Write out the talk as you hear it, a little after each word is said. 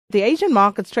The Asian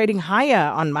markets trading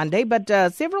higher on Monday, but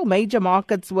several major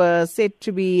markets were set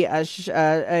to be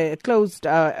closed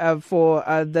for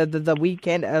the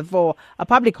weekend, for a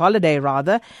public holiday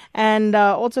rather, and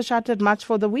also shuttered much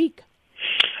for the week.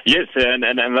 Yes, and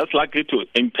that's likely to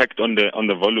impact on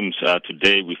the volumes.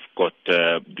 Today we've got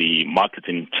the market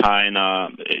in China,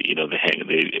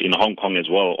 in Hong Kong as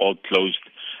well, all closed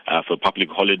for public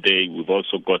holiday. We've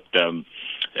also got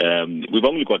we've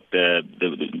only got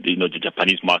the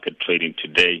Japanese market trading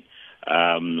today.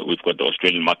 We've got the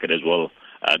Australian market as well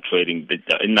trading.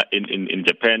 In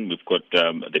Japan, we've got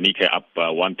the Nikkei up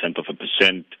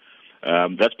 0.1%.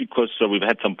 That's because we've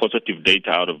had some positive data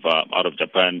out of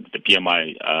Japan. The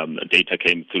PMI data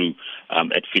came through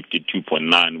at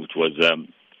 52.9, which was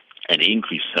an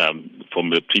increase from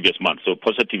the previous month. So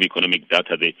positive economic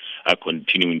data, they are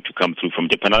continuing to come through from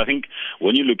Japan. I think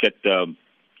when you look at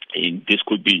this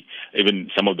could be even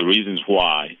some of the reasons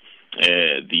why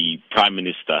the Prime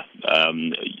Minister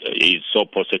is so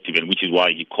positive, and which is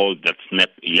why he called that snap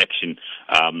election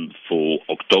for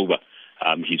October.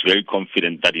 He's very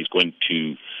confident that he's going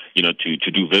to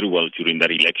do very well during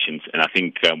that elections. And I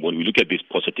think when we look at this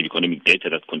positive economic data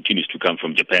that continues to come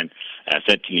from Japan,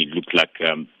 certainly it looks like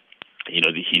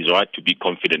he's right to be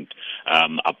confident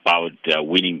about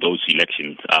winning those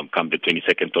elections come the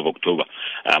 22nd of October.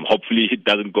 Hopefully it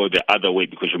doesn't go the other way,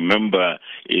 because remember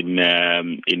in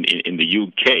the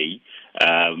UK,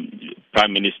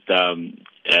 Prime Minister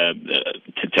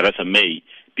Theresa May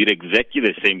did exactly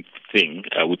the same thing,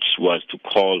 which was to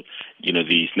call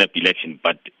the snap election,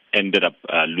 but ended up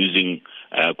losing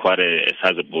quite a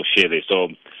sizable share there. So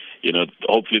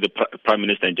hopefully the Prime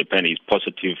Minister in Japan is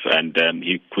positive, and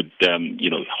he could,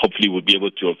 hopefully will be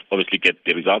able to obviously get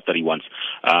the result that he wants.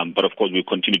 But of course, we'll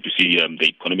continue to see the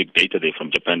economic data there from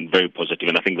Japan very positive,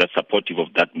 and I think that's supportive of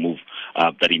that move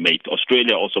that he made.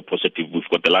 Australia also positive. We've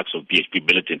got the likes of BHP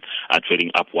Billiton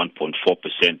trading up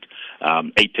 1.4%,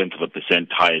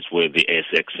 0.8% highest where the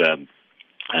ASX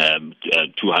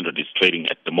 200 is trading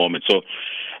at the moment. So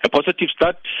a positive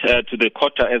start to the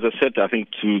quarter, as I said, I think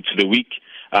to the week.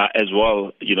 As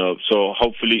well, so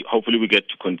hopefully we get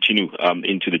to continue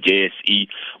into the JSE.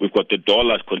 We've got the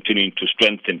dollar continuing to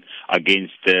strengthen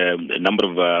against a number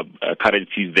of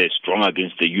currencies. They're strong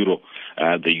against the euro.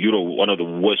 The euro, one of the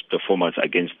worst performers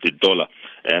against the dollar.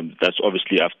 That's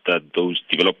obviously after those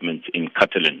developments in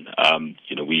Catalan.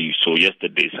 We saw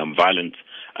yesterday some violent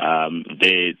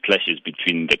clashes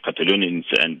between the Catalonians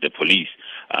and the police,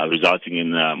 resulting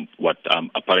in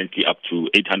apparently up to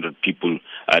 800 people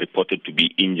reported to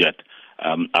be injured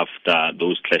after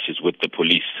those clashes with the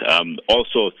police.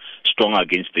 Also strong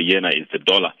against the yen is the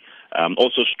dollar.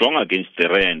 Also strong against the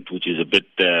rand, which is a bit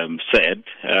sad,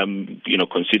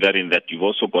 considering that you've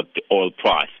also got the oil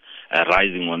price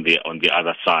rising on the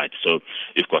other side. So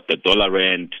you've got the dollar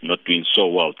rand not doing so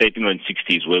well. 13.60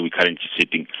 is where we're currently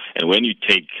sitting. And when you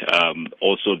take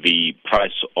also the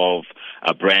price of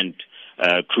Brent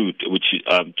crude, which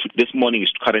this morning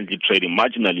is currently trading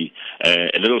marginally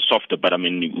a little softer, but I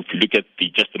mean, if you look at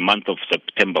just the month of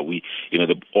September,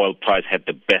 the oil price had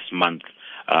the best month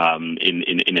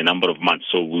in a number of months.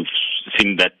 So we've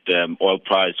seen that oil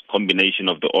price combination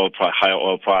of the oil price, higher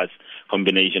oil price,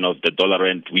 combination of the dollar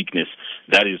rand weakness,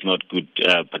 that is not good,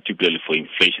 particularly for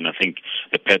inflation. I think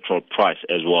the petrol price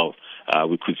as well,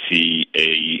 we could see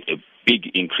a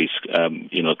big increase,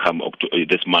 come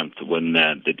this month when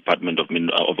the Department of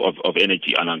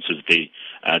Energy announces the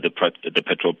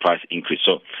petrol price increase.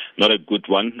 So not a good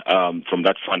one from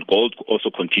that front. Gold also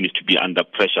continues to be under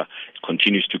pressure. It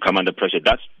continues to come under pressure.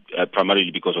 That's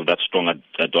primarily because of that stronger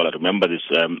dollar. Remember, this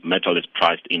metal is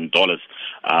priced in dollars,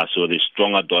 so the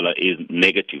stronger dollar is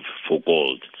negative for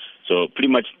gold. So pretty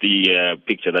much the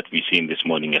picture that we're seeing this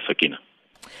morning, Sakina.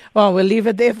 Well, we'll leave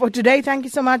it there for today. Thank you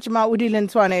so much, Maudi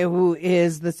Lentwane, who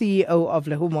is the CEO of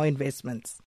Lehumo Investments.